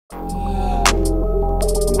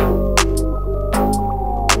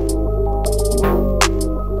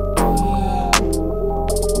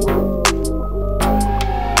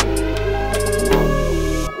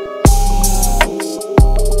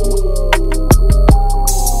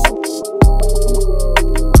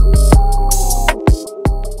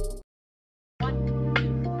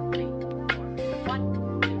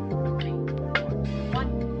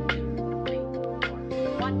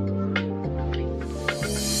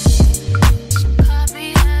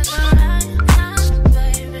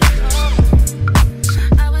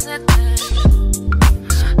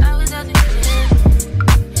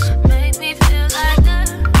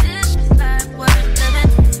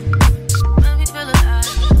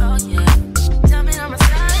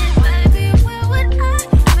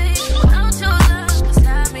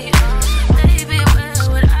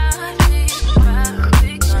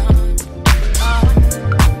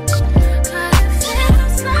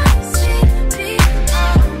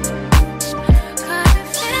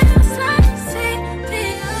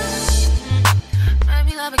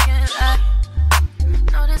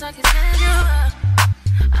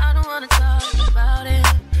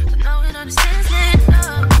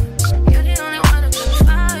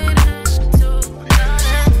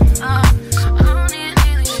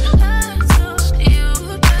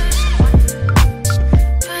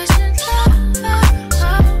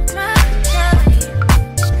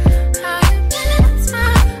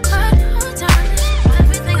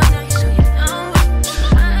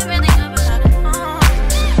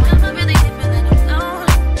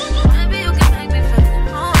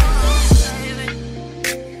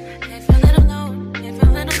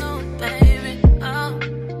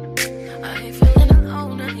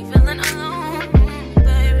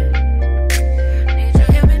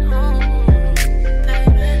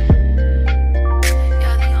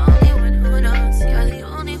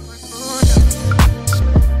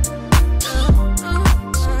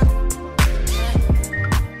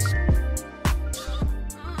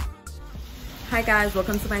Hi guys,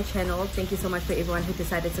 welcome to my channel. Thank you so much for everyone who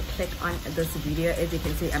decided to click on this video. As you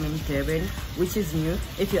can see, I'm in Durban, which is new.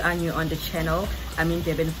 If you are new on the channel, I'm in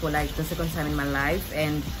Durban for like the second time in my life,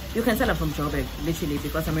 and you can tell I'm from Durban literally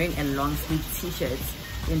because I'm wearing a long sleeve t-shirt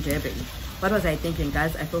in Durban. What was I thinking,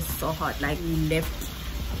 guys? I feel so hot. Like, we left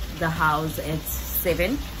the house at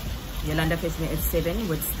 7. Yolanda faced me at 7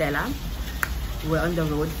 with Stella. We're on the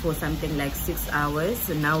road for something like 6 hours,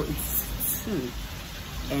 so now it's 2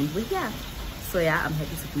 and we're here. So yeah, I'm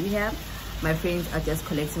happy to be here. My friends are just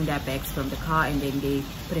collecting their bags from the car and then they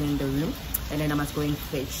put it in the room, and then I must go and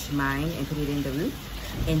fetch mine and put it in the room,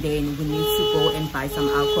 and then we need to go and buy some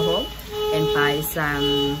alcohol and buy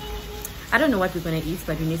some, I don't know what we're gonna eat,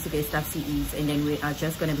 but we need to get stuff to eat. And then we are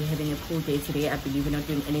just gonna be having a pool day today. I believe we're not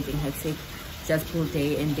doing anything hectic, just pool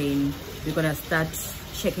day, and then we're gonna start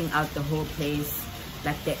checking out the whole place,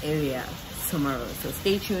 like the area, tomorrow. So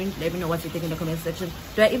stay tuned. Let me know what you think in the comment section.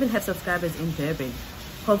 Do I even have subscribers in Durban?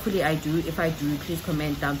 Hopefully I do. If I do, please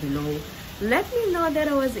comment down below. Let me know that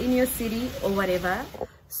I was in your city or whatever.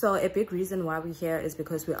 So a big reason why we're here is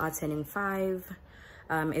because we are turning 5.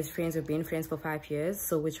 As friends, we've been friends for 5 years,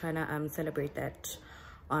 so we're trying to celebrate that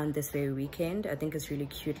on this very weekend. I think it's really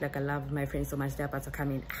cute. Like, I love my friends so much. They're about to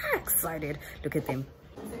come in. Excited. Look at them.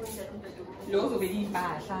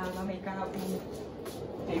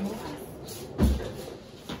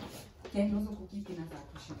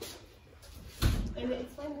 And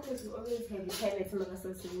it's fine because we always have the highlights among us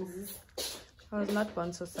as I was not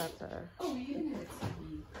born to suffer. Oh, you didn't have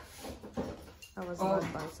TV. I was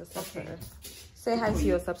not born to suffer. Okay. Say hi to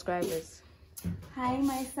your subscribers. Hi,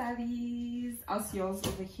 my subbies. Us yours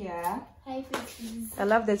over here. Hi, faces. I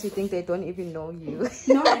love that you think they don't even know you.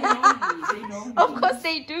 No, they know me. They know me. Of course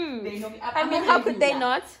they do. They know me. I mean, how could they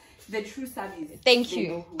not? The true subbies. Thank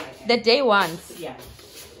you. The day ones. Yeah.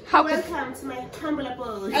 How Welcome to my humble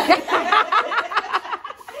abode. I've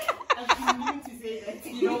been meaning to say that.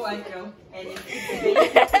 You know what, girl? And I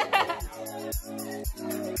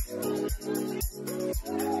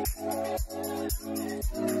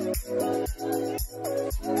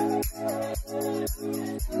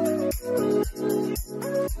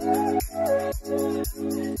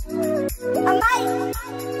might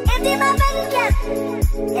empty my bank account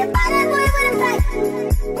and buy that boy with a pipe.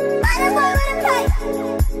 Buy that boy with a pipe.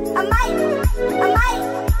 I might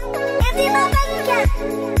empty my bank account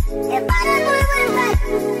and buy that boy with a pipe.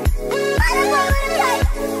 Buy that boy with a pipe.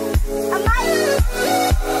 I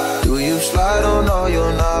might. Do you slide on all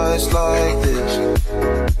your nights like this?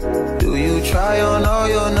 Do you try on all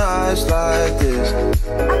your nights like this?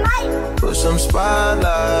 I might put some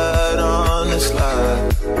spotlight on the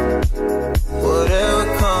slide.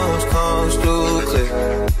 Whatever comes comes through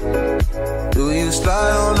clear. Do you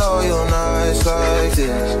slide on all your nights like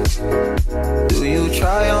this? Do you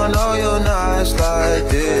try on all your nights like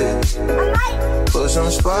this? Put some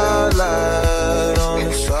spotlight on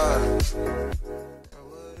the side.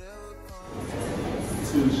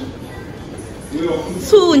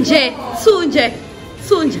 Sunje.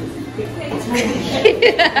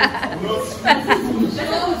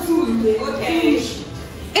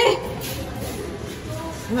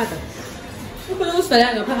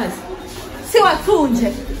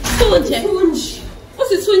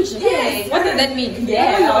 What's it tunj? Yeah. What does that mean?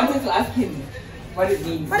 Yeah, I wanted to ask him what it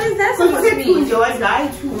means. What is that supposed to mean?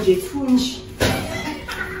 Tunj.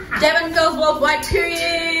 Durban girls worldwide,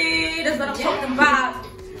 period. That's what I'm talking about.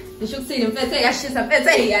 You should see them. Yes, she's a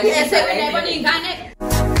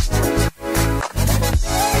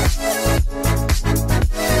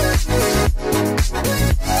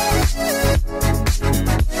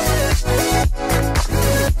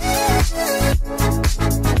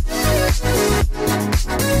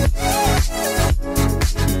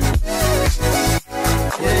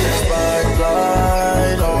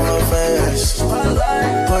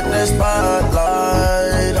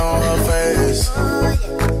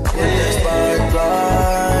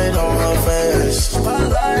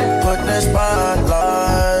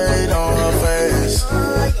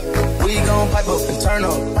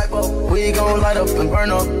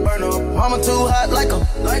Mama too hot like a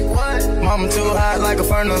Mama too hot like a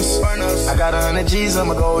furnace. I got 100 G's,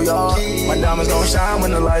 I'ma go yard. My diamonds gon' shine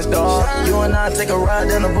when the lights dark. You and I take a ride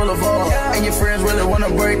down the boulevard, and your friends really wanna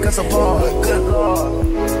break us apart. Good Lord.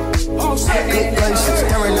 Good places,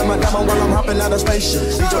 staring at my diamond while I'm hopping out of spaceship.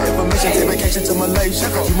 Need your information, take vacation to Malaysia.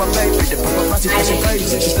 You my baby, the paparazzi pushing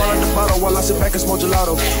crazy. She swallowed the bottle while I sit back and smoke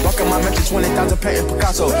gelato. Walking my mansion, 20,000 patent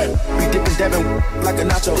Picasso. Be dipping Devin like a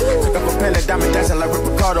nacho. Took up a pellet, diamond dancing like Rick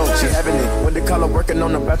Ricardo. She having it with the color working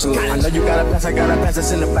on the bachelor. I know you got a pass, I got a pass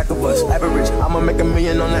that's in the back of us. Average, I'ma make $1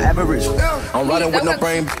 million on the average. I'm riding with no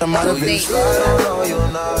brain, but I'm out of it. Slide on all your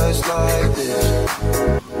nights like this.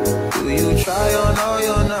 Do you try on all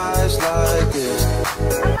your nights like this?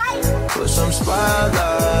 Put some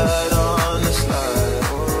spotlight on the slide.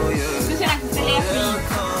 Oh yeah.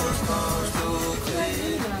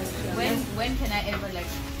 When can I ever like?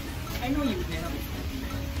 I know you would never.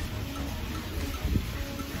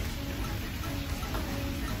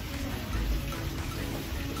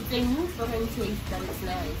 If they move for her taste, then it's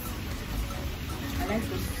nice. I like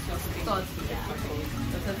this sauce. Yeah.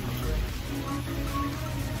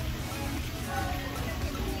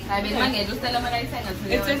 I mean, it's a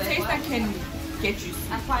taste that can get you.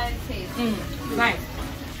 Acquired taste. Nice.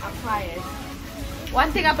 Acquired.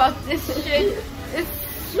 One thing about this shit, it's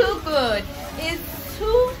too good. It's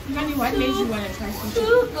too. Nani, what made you want to try sushi?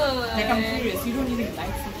 Too good. Like, I'm curious. You don't even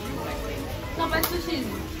like sushi, like that. No, but sushi is.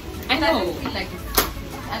 I know. Feel like it's,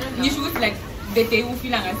 I don't know. You should like that they will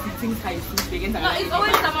feel like I'm eating Thai food. No, it's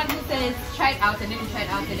always someone who says try it out and then you try it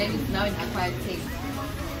out and then it's now an acquired taste.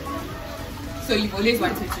 So you've always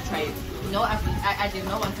wanted to try it? No, I did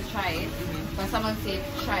not want to try it. But someone said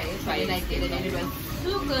try it, so then I did it and it was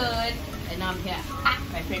so good. And now I'm here.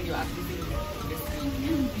 My friend, you are visiting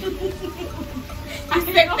me this week. I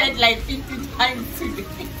said that like 50 times today.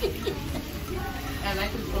 I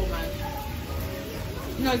like it so much.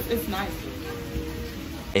 No, it's nice.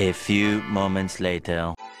 A few moments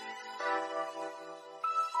later.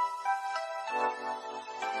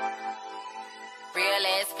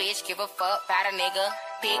 Bitch, give a fuck about a nigga.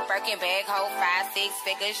 Big Birkin bag, hold 5, 6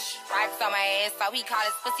 figures. Stripes on my ass, so he call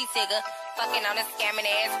his pussy tigger. Fucking on a scamming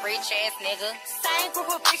ass, rich ass nigga. Same group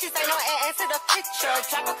of bitches, ain't no ass to the picture.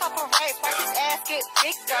 Drop a couple racks, watch his ass get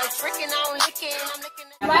bigger. Drinking on licking, I'm looking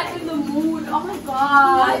at. Right in the mood, oh my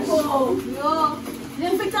god. Yo.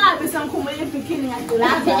 Nimfika besang kumele bikini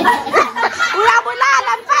yakulaza.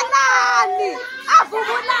 Uyabulala mfanani.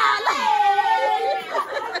 Akubulala.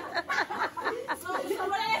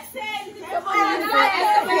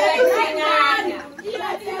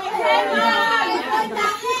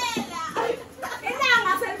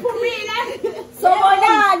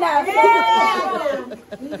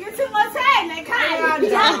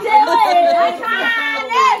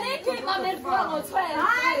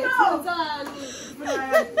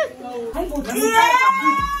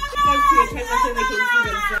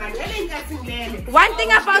 One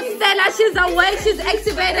thing about Stella, she's awake, she's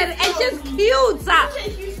activated, and she's cute.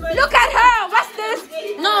 Look at her. What's this?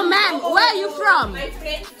 No, ma'am. Where are you from?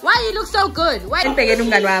 Why you look so good? Why?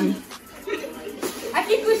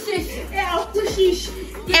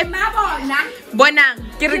 Bonang,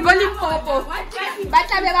 kirikoli popo.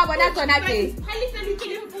 Bata beba bona tonate.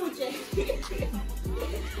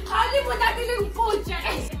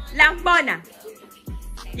 Lambona.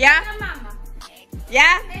 Yeah?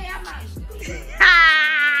 Yeah?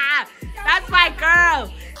 That's my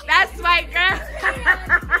girl. That's my girl.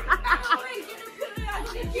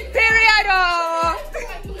 Period.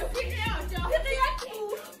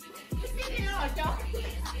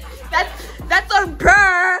 That's on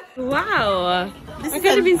her. Wow. I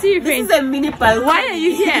can't even see your face. This is a mini pal. Why are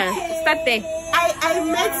you here? Start there. I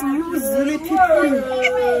met new Zulu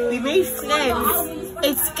people. We made friends.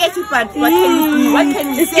 It's sketchy, but what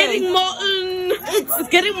can you It's say? getting molten. It's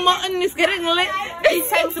getting molten. It's getting lit. It's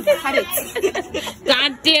time to cut it.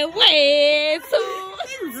 God damn way.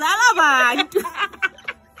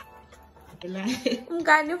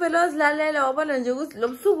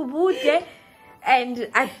 And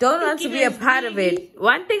I don't want to be a part of it.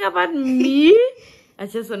 One thing about me, I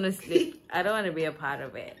just want to sleep. I don't want to be a part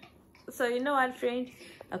of it. So you know what, friend?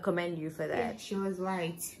 I commend you for that. She was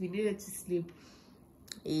right. We needed to sleep.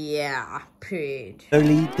 Yeah, period.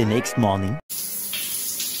 Early the next morning.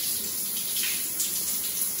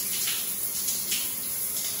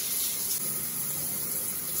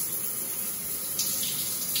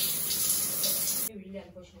 Really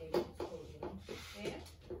unfortunate if it's cold, you know? Yeah?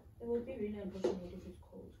 It would be really unfortunate if it's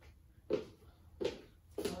cold.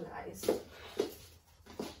 All eyes.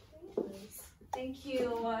 Thank you.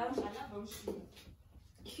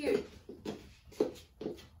 Cute.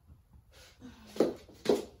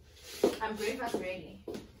 I'm breakfast ready.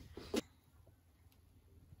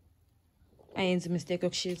 I ain't a mistake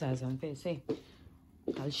of she's as I'm face. Hey,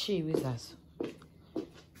 I'll she with us.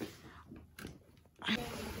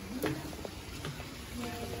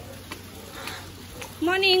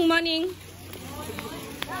 Morning, morning.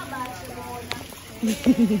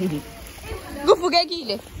 Go for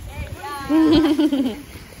Gagile.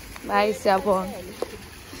 Bye, Sabo.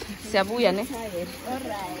 Sabu, Yane.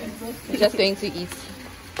 We're just going to eat.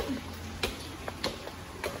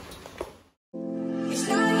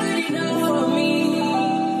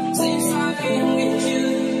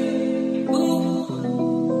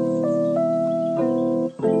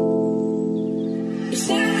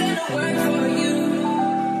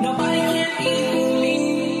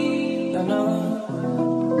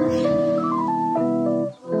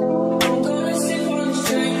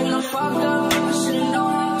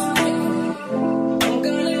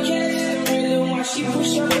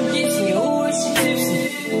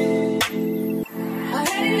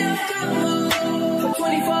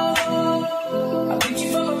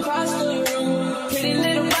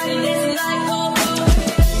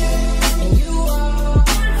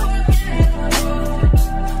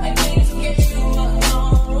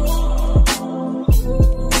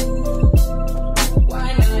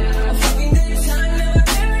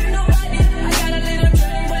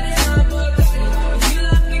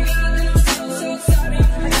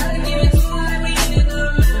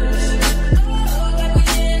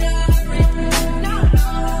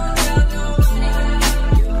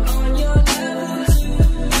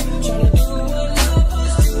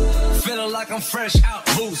 Fresh out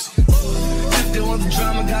boost. If they want the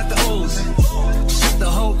drama, got the O's. Ship the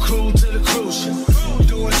whole crew to the cruise ship.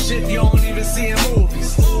 Doing shit you don't even see in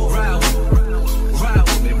movies. Ride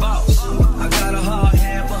with me, boss. I got a hard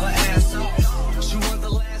hand for her ass. She want the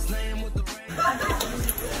last name with the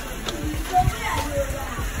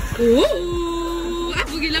Ooh, I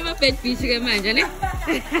forget about pet fish again, man.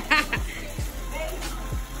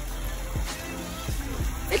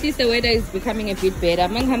 At least the weather is becoming a bit better.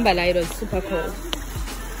 Manghambala, it was super cold.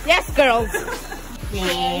 Yes, girls.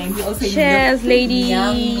 Yeah, cheers, ladies.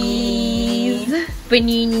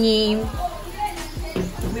 Panini.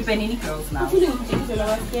 We're panini girls now.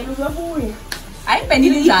 I'm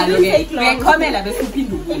panini jalo.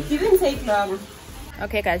 It didn't take long.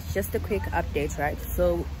 Okay, guys, just a quick update, right?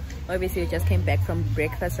 So, obviously, we just came back from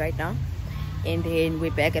breakfast right now, and then we're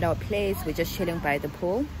back at our place. We're just chilling by the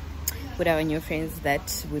pool with our new friends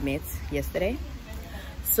that we met yesterday.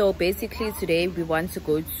 So basically today we want to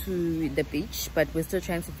go to the beach, but we're still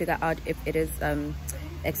trying to figure out if it is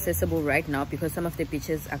accessible right now, because some of the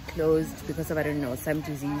beaches are closed because of, I don't know, some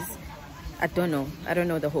disease. I don't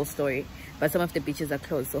know the whole story, but some of the beaches are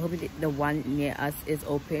closed. So hopefully the one near us is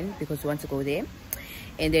open, because we want to go there.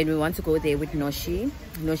 And then we want to go there with Noshi.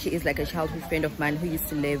 Noshi is like a childhood friend of mine who used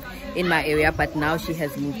to live in my area, but now she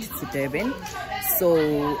has moved to Durban.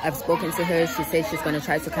 So I've spoken to her. She said she's going to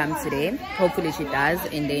try to come today. Hopefully she does,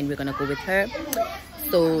 and then we're going to go with her.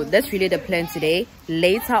 So that's really the plan today.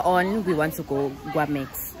 Later on, we want to go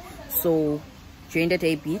Guamex. So during the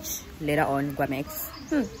day beach, later on Guamex.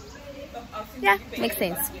 Yeah, makes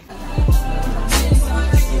sense.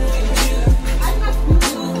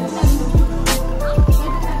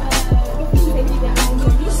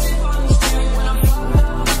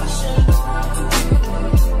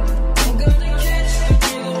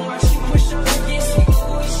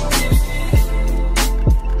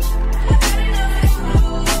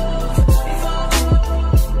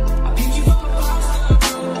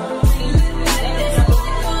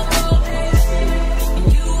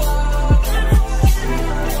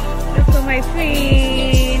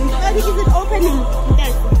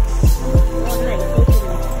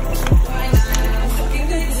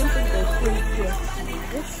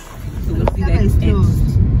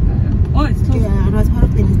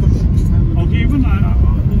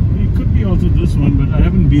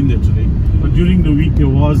 during the week there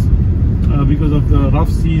was, because of the rough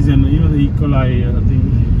seas and you know the E. coli thing.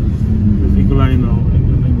 There's E. coli now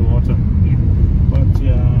in the water.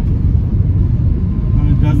 Yeah. But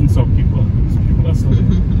it doesn't stop people. People are still there.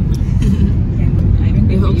 I don't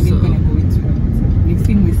think we're even gonna go into it. We've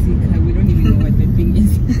seen with Zika, we don't even know what the thing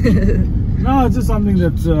is. No, it's just something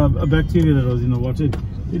that's a bacteria that was in the water.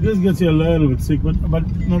 It just gets you a little bit sick, but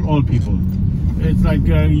not all people. It's like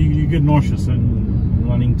you get nauseous and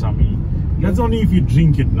running tummy. That's only if you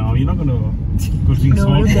drink it now. You're not gonna go drink salt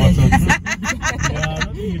water.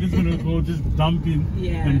 Yeah, you're just gonna go just dump in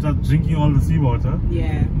and start drinking all the seawater.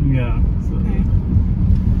 Yeah. Yeah. So. Okay.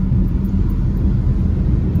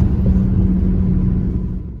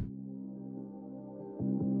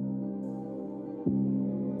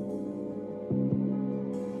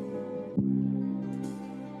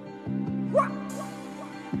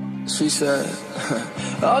 She said,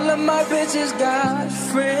 all of my bitches got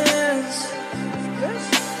friends.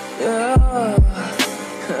 Yeah.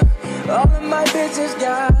 All of my bitches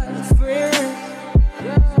got friends.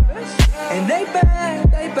 And they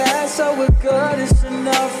bad, so we're good. It's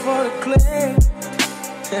enough for the clear.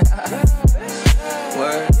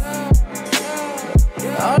 Word.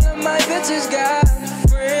 All of my bitches got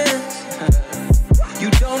friends. You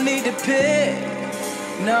don't need to pick.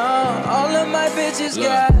 No, all of my bitches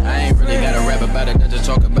got I ain't really gotta rap about it, I just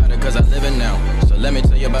talk about it cause I live it now. So let me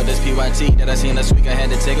tell you about this PYT that I seen last week I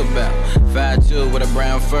had to take a bow. 5'2" with a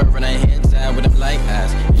brown fur and a hand tied with them light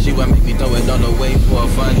eyes. She would make me throw it on the way for a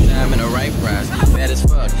fun time and a right prize. Fat as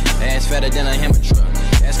fuck, ass fatter than a hammer truck.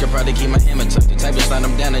 Ask her probably keep my hammer tucked. The type to slide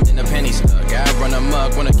them down and then the penny stuck. I run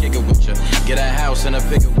amok, wanna kick it with ya. Get a house and a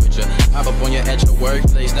pick it with ya. Hop up on you at your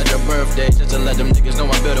workplace, not your birthday, just to let them niggas know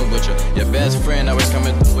I'm building with ya. Your best friend always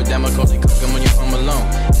coming through with that Macaulay cooking when you home alone.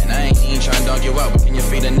 And I ain't even trying to dog you out, but can you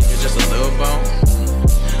feed a nigga just a little bone?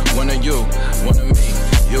 One of you, one of me,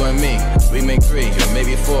 you and me, we make 3 or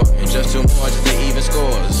maybe 4, and just 2 more just to even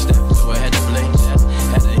scores. Step so I had to play chess,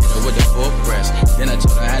 had to hit her with the full press. Then I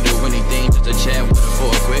told her I'd do anything just to chat with her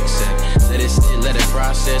for a quick set. Let it sit, let it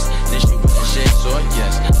process, then she wouldn't shit, so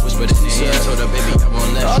yes. Whispered in the ear, told her baby I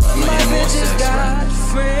won't let you, I'ma hear more sex. Got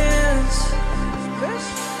friends.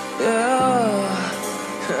 Yeah.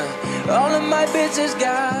 All of my bitches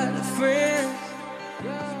got friends.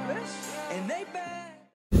 And they bad.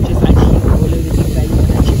 Just achieve all of the things that you want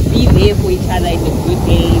to achieve. Be there for each other in the good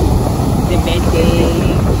days, the bad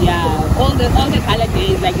days, yeah. All the color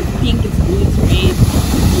days, like it's pink, it's blue, it's red,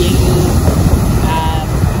 yellow.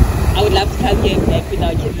 I would love to come here back with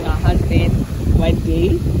our kids and our husband one day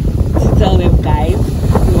to tell them, guys,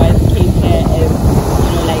 we once came here as,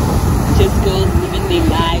 you know, like just girls living their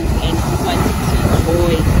lives and just wanting to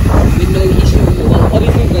enjoy with no issues. Well,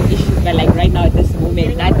 obviously we've got issues, but like right now at this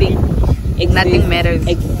moment, nothing matters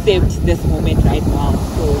except this moment right now.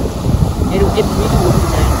 So it's really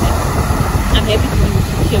nice. I'm happy to be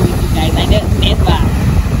here with you guys. I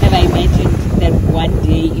never imagined that one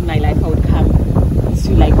day in my life I would come to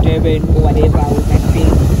like Durban or whatever. I was like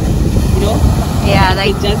saying, you know? Yeah,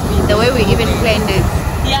 like just the way we even planned it.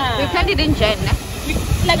 Yeah. We planned it in Jan.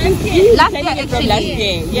 Last year.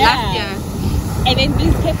 And then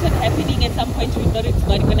this kept on happening. At some point we thought it's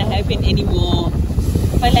not gonna happen anymore.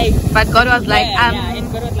 But God was like,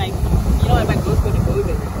 and God was like, you know what, my God's gonna go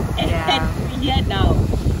there. And we're here now.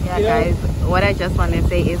 Yeah, you guys, what I just want to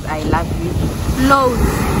say is I love you loads.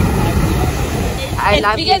 I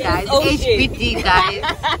love you guys. HBD guys.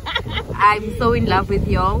 I'm so in love with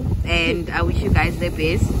y'all and I wish you guys the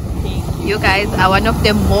best. You guys are one of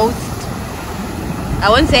the most, I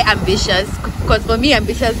won't say ambitious, because for me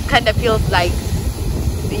ambitious kind of feels like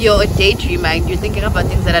you're a daydreamer and you're thinking about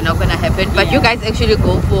things that are not gonna happen, but you guys actually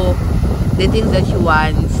go for the things that you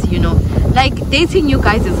want, you know. Like dating you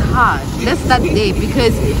guys is hard. Let's start there,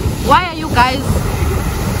 because why are you guys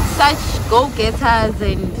such go-getters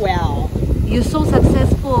and you're so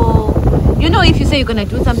successful? You know, if you say you're gonna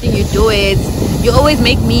do something, you do it. You always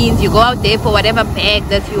make means, you go out there for whatever bag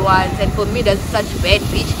that you want, and for me that's such bad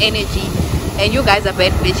bitch energy. And you guys are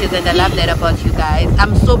bad bitches and I love that about you guys.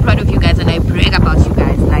 I'm so proud of you guys and I brag about you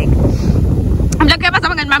guys. Like, I'm like,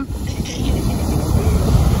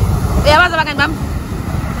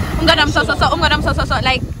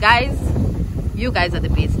 like, guys, you guys are the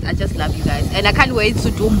best. I just love you guys and I can't wait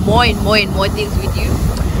to do more and more things with you.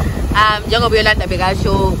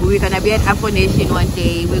 We're gonna be at Afro Nation one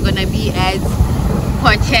day. We're gonna be at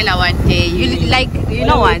Coachella one day. You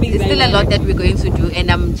know what? It's still a lot that we're going to do and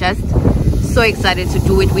I'm just so excited to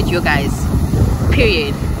do it with you guys.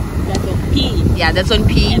 Period. That's on P. Yeah, that's on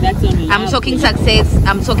P. And that's on love. I'm talking success.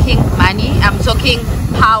 I'm talking money. I'm talking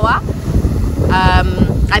power.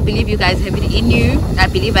 I believe you guys have it in you. I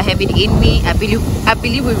believe I have it in me. I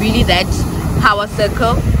believe we're really that power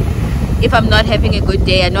circle. If I'm not having a good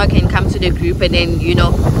day, I know I can come to the group and then, you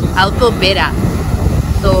know, I'll feel better.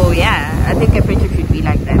 So yeah, I think a friendship should be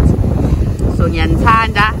like that. So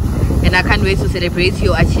Nyanthanda, and I can't wait to celebrate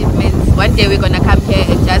your achievements. One day we're gonna come here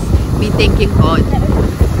and just be thanking God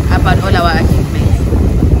about all our achievements.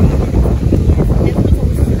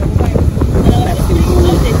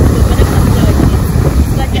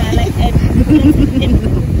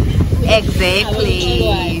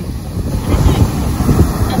 Exactly.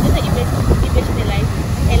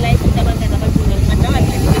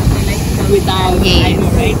 Without, yes. I know,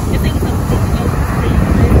 right?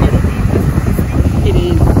 It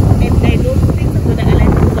is. And I don't think I'm gonna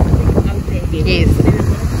align with something out there. Yes.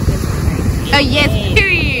 Oh yes,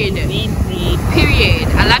 period. Period.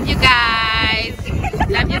 I love you guys.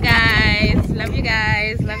 Love you guys. Love you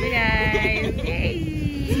guys. Love you guys.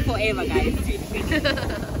 Yay. Forever, guys.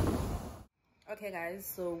 Okay guys,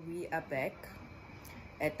 so we are back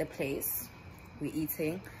at the place. We're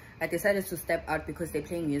eating. I decided to step out because they're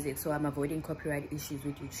playing music, so I'm avoiding copyright issues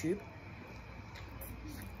with YouTube.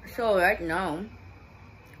 So right now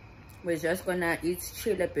we're just gonna eat,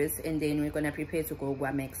 chill a bit, and then we're gonna prepare to go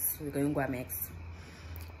Guamex. We're going Guamex.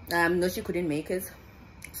 No, she couldn't make it,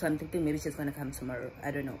 so I'm thinking maybe she's gonna come tomorrow.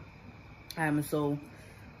 I don't know. So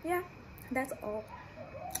yeah, that's all.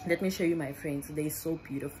 Let me show you my friends. They're so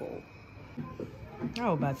beautiful.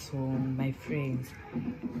 How about so my friends?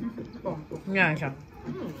 Yeah.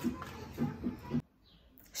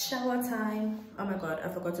 Shower time. Oh my god, I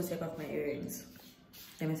forgot to take off my earrings.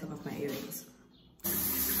 Let me take off my earrings.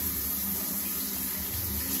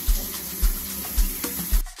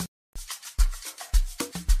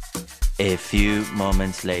 A few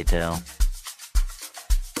moments later.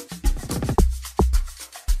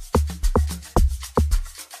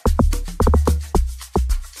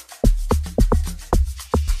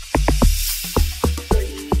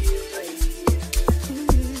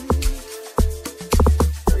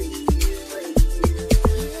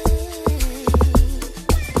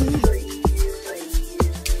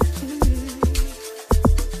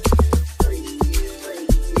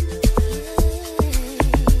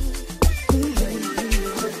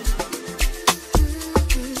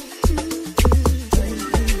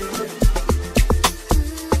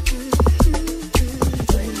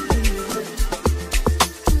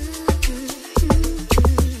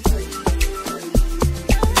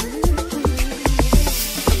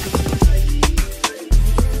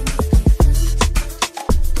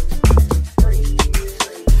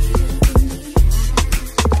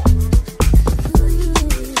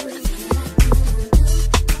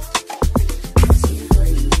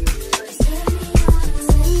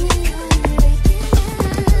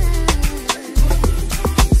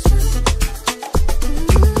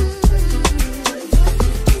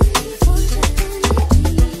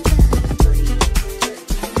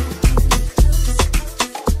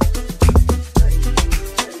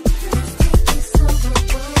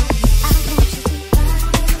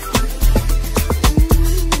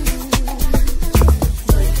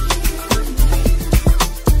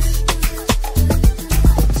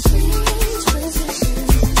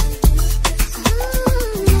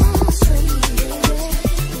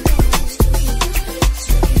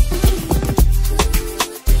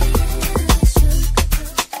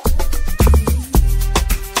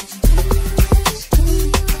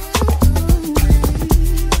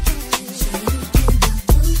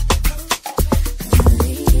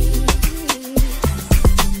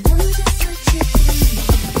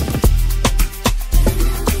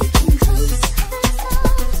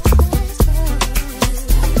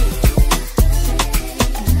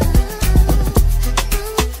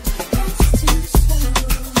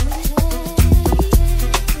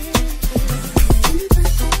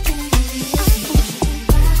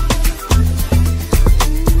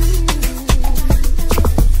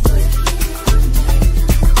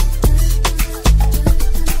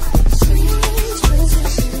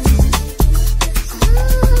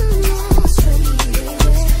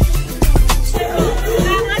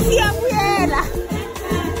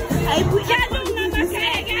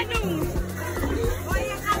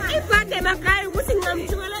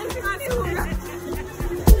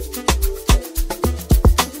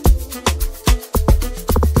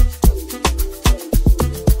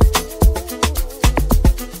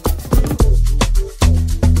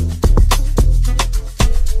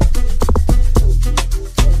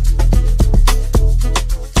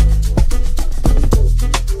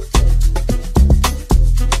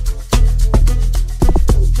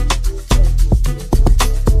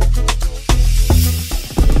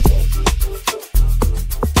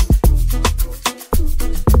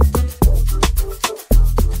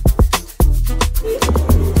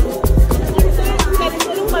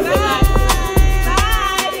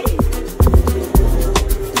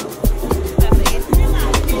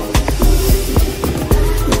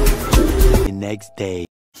 next day.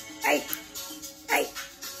 Ay.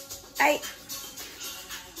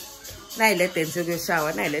 Now let them to go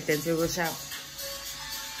shower.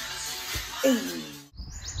 Hey.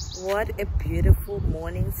 What a beautiful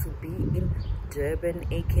morning to be in Durban,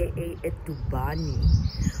 aka at Dubani.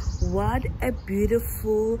 What a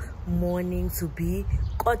beautiful morning to be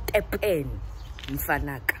Kotepen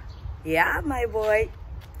Mfanaka. Yeah, my boy.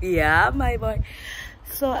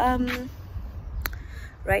 So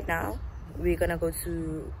right now we're gonna go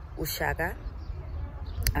to uShaka.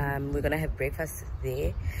 We're gonna have breakfast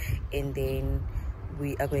there, and then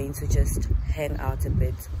we are going to just hang out a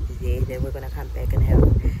bit there. Then we're gonna come back and have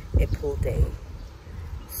a pool day.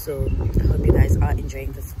 So I hope you guys are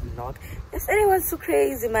enjoying this vlog. Yesterday was so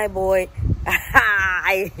crazy, my boy.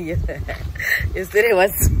 Yesterday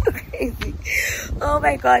was so crazy. Oh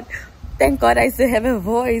my god, thank god I still have a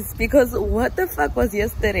voice, because what the fuck was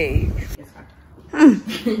yesterday?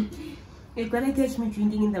 You're gonna catch me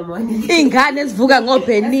drinking in the morning. Why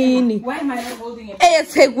am I not holding it?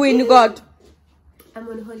 God. I'm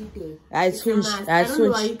on holiday. I don't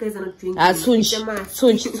know why you guys are not drinking.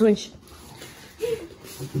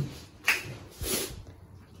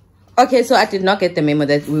 Okay, so I did not get the memo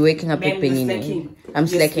that we're waking up with Benini. I'm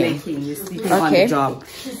slacking. You're sleeping on the job.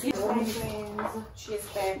 She's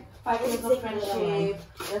back. 5 years of friendship.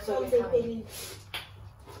 That's what we're doing.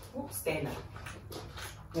 Oops, stand up.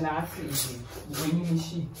 When I feel when you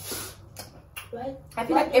she. Right? I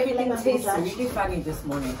feel like everything tastes really funny this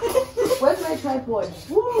morning. Where's my tripod?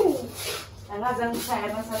 Woo!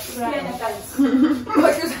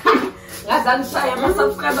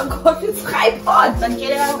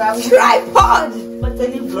 Tripod! But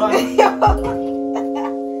then you vlog.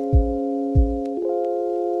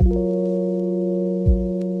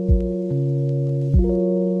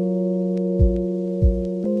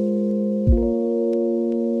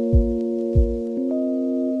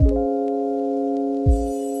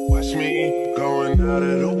 Watch me going out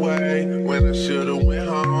of the way when I should've went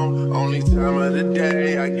home. Only time of the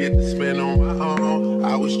day I get to spend on my own.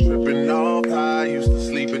 I was tripping off high, used to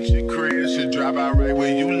sleep at your crib. Should drive out right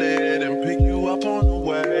where you live and pick you up on the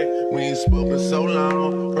way. We ain't spoken so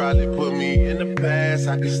long, probably put me in the past.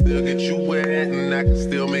 I can still get you wet and I can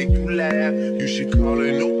still make you laugh. You should call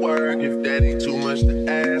in to work if that ain't too much to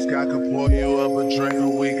ask. I could pour you up a drink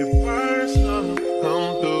or we could burn some.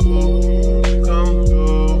 Come through.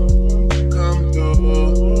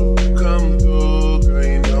 Come through, girl,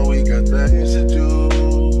 you know we got things to do.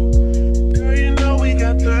 Girl, you know we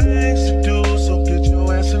got things to do. So get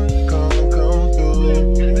your ass in the car, come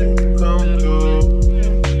through. Come through,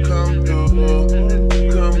 come through,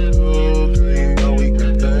 come through. Girl, you know we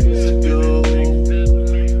got things to do.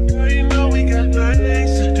 Girl, you know we got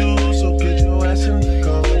things to do. So get your ass in the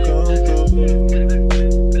car, come through.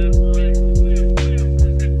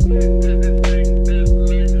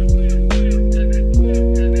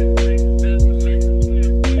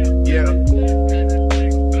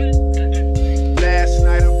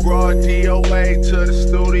 DOA to the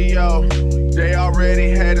studio. They already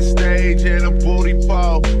had a stage and a booty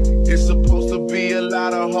pole. It's supposed to be a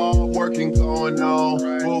lot of hard working going on.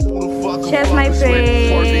 Well, who the fuck cheers, my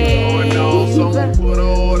friend. Someone put an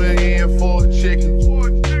order in for a chicken.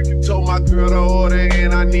 Told my girl to order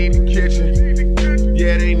in, I need the kitchen.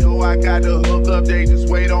 Yeah, they know I got the hook up. They just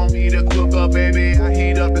wait on me to cook up, baby. I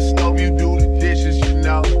heat up the stove, you do the dishes, you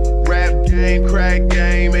know. Rap game, crack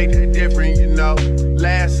game, ain't that different, you know.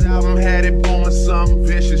 Last album had it booming, something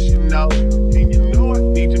vicious, you know. And you know I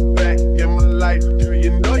need you back in my life. Girl, you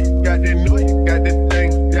know you got that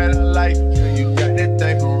thing that I like. Girl, you got that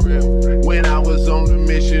thing for real. When I was on the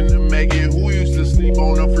mission to make it, who used to sleep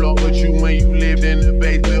on the floor with you when you lived in the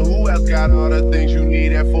basement? Who else got all the things you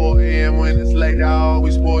need at 4 a.m. when it's late? I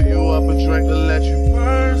always pour you up a drink to let you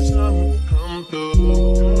burn some. Come through,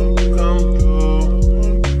 come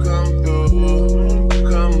through, come through,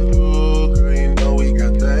 come through. Girl, you know we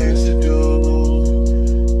got things to do.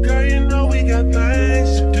 Girl, you know we got things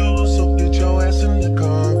to do. So get your ass in the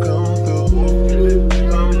car, come through.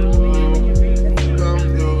 Come through, come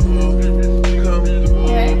through, come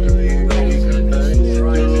through. Girl, you know we got things to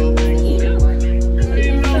do. Girl,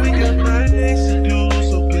 you know we got things to do.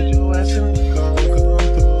 So get your ass in the car, come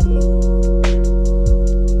through.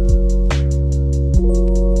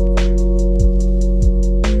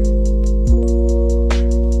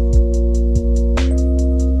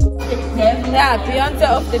 Yeah, Beyonce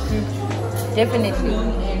of the group. Definitely.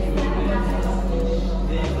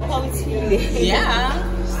 Yeah.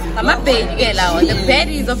 I'm a baby girl. The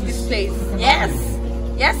baddies of this place. Yes.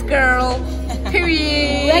 Yes, girl.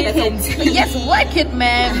 Period. Work it. Yes, work it,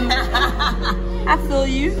 man. I feel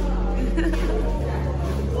you.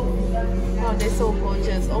 background. They're so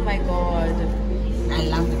gorgeous. Oh my god. I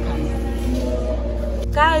love the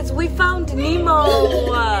color. Guys, we found Nemo.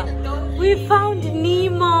 We found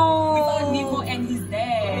Nemo. We found Nemo and he's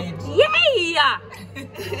dead. Yay!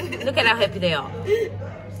 Look at how happy they are.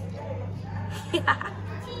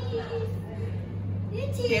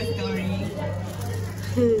 Here's Dory.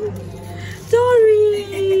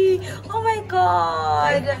 Dory! Oh my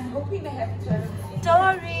god! I'm hoping they have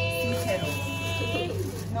Dory!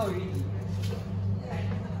 No, really.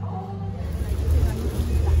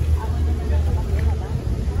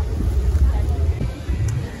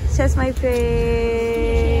 Just my friends.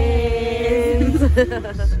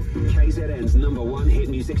 KZN's #1 hit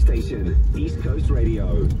music station, East Coast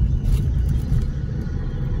Radio.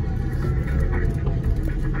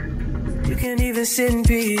 You can't even sit in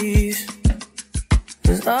peace,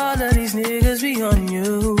 'cause all of these niggas be on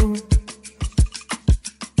you.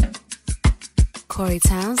 Corey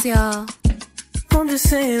Towns, y'all. I'm just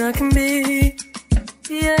saying I can be,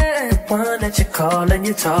 yeah, the one that you call and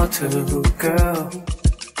you talk to, girl.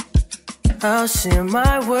 I'll share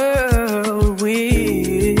my world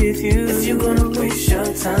with you. If you're gonna waste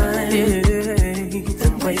your time, yeah,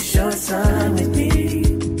 then waste your time with me.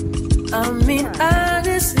 I mean,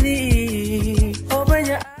 honestly, open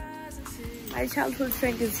your eyes and see. My childhood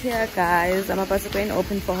friend is here, guys. I'm about to go and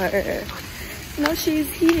open for her. No, she's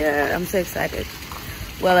here. I'm so excited.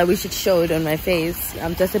 Well, I wish it showed on my face.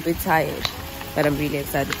 I'm just a bit tired, but I'm really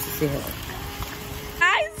excited to see her.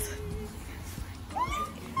 Guys!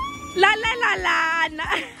 La la la la!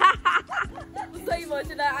 I'm so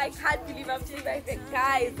emotional. I can't believe I'm doing my thing.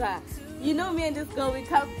 Guys, you know me and this girl,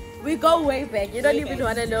 we go way back. You don't even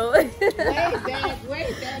want to know. Way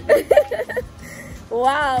back.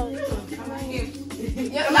 Wow.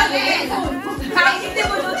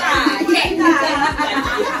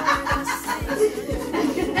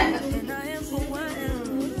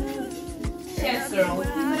 Yes, girl.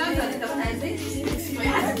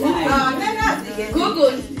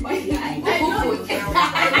 Google.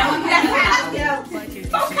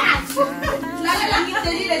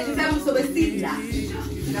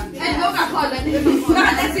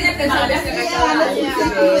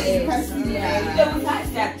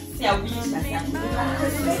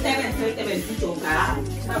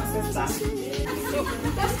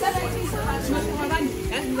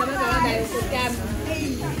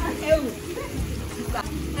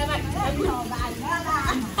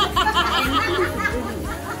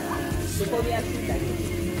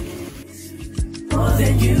 More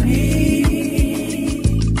than you need,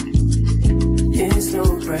 there's no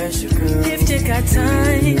pressure, girl. If you got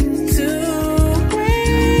time to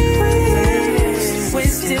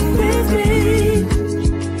waste it with me.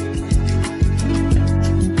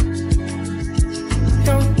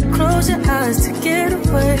 Don't close your eyes to get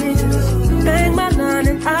away. Bang my line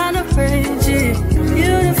and I'll arrange it.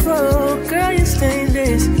 Beautiful, girl, you're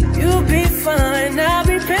stainless. You'll be fine, I'll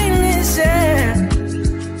be painless, yeah.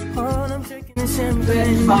 All I'm drinking is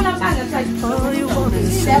champagne. All you want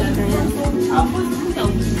is champagne.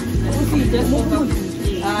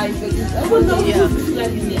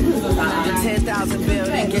 The 10,000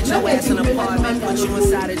 building, get your ass an apartment, put you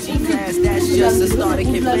inside a G-Class, that's just a start. It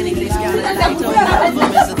can plenty things got a life, don't have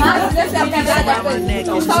them as a thought. Around my neck,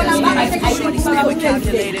 it's just gas. Shorty stay with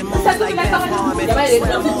calculated moves like that farming.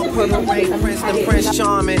 Swim on purple rain, Prince the Prince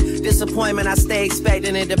Charming. Disappointment, I stay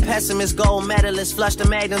expecting it. The pessimist, gold medalists, flush the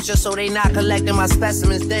magnums just so they not collecting my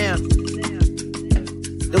specimens, damn.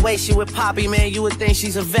 The way she with Poppy, man, you would think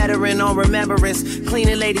she's a veteran on remembrance.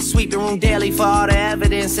 Cleaning lady, sweep the room daily for all the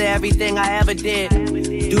evidence of everything I ever did.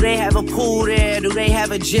 Do they have a pool there? Do they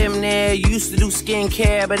have a gym there? You used to do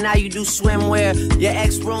skincare, but now you do swimwear. Your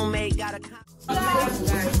ex-roommate got a...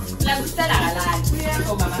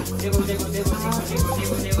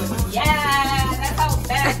 Yeah, that's how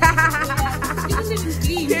bad.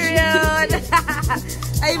 Period.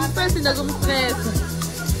 I'm the person that's stress.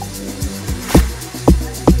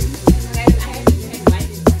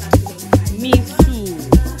 Me too.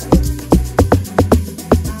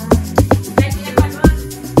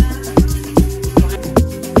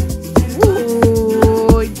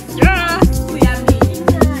 Ooh, yeah.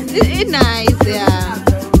 It's nice, yeah.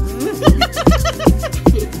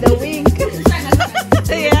 The wink.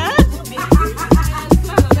 Yeah.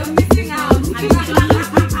 You're missing out.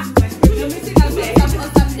 You're missing out.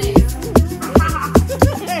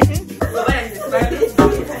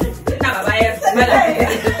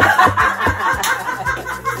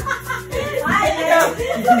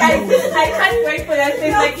 I can't wait for that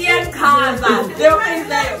thing like Ian Kaza. They're always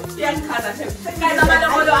like Ian Kaza. Guys, I'm not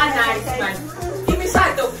going to nice man. Give me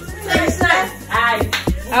shot though. Give me shot. Aye.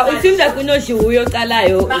 It seems like we know she will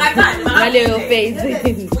kalayo. Malayo face.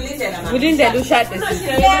 We didn't do shot this.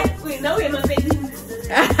 No, we're not face.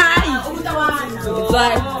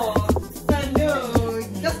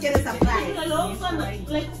 Just get a surprise.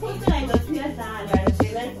 Like something like that.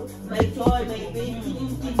 Like my joy, my baby.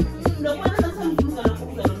 No one has something to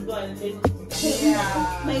do.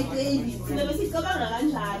 My baby. Never see come on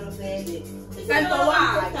and share of it.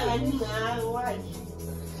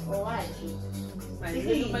 Why?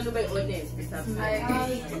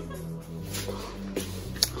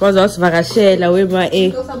 Kwaza usivakashela wema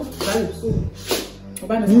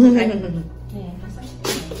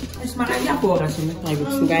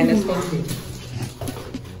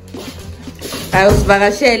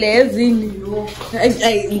usivakashele ezini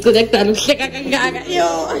ngicela kudala uhleka kangaka yo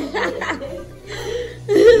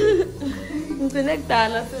ngicela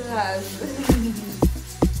kudala sikazi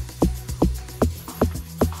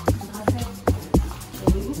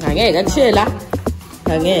angeke akushela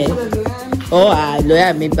angeke lo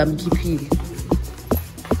yami bamkhiphile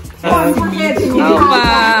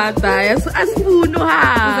awubada asifuna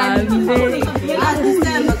uhambe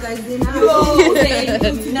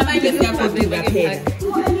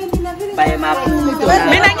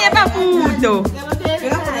mina ngebafudo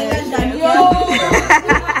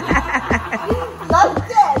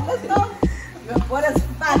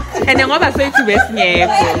ene ngoba sethu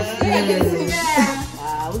besingekho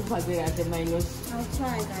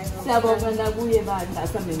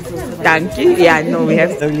thank you. Yeah, no, we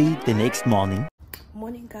have early the next morning.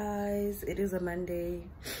 Morning, guys. It is a Monday.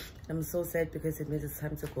 I'm so sad because it means it's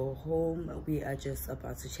time to go home. We are just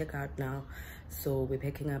about to check out now, so we're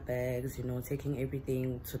packing our bags, you know, taking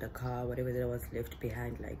everything to the car, whatever there was left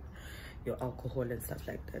behind, like your alcohol and stuff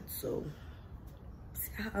like that. So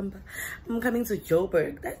I'm coming to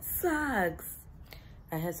Joburg. That sucks.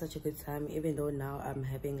 I had such a good time, even though now I'm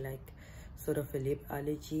having like sort of a lip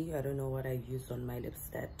allergy. I don't know what I used on my lips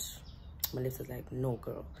that my lips is like, no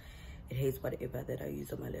girl, it hates whatever that I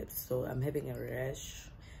use on my lips. So I'm having a rash.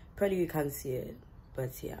 Probably you can't see it,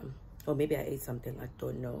 but yeah, or maybe I ate something, I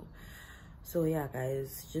don't know. So yeah,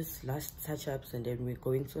 guys, just last touch-ups and then we're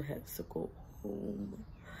going to have to go home.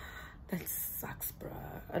 That sucks,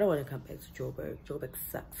 bruh. I don't want to come back to Joburg. Joburg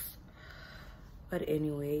sucks. But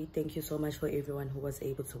anyway, thank you so much for everyone who was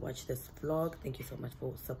able to watch this vlog. Thank you so much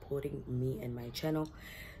for supporting me and my channel.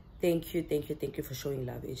 Thank you for showing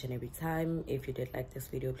love each and every time. If you did like this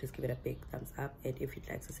video, please give it a big thumbs up. And if you'd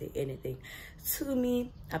like to say anything to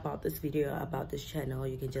me about this video, about this channel,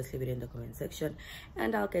 you can just leave it in the comment section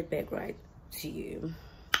and I'll get back right to you.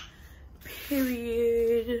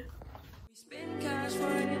 Period. Spend cash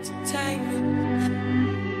for entertainment.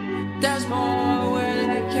 There's more where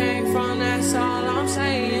that came from, that's all I'm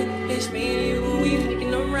saying. It's me and you, we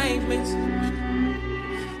making arrangements.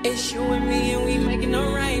 It's you and me and we making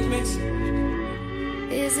arrangements.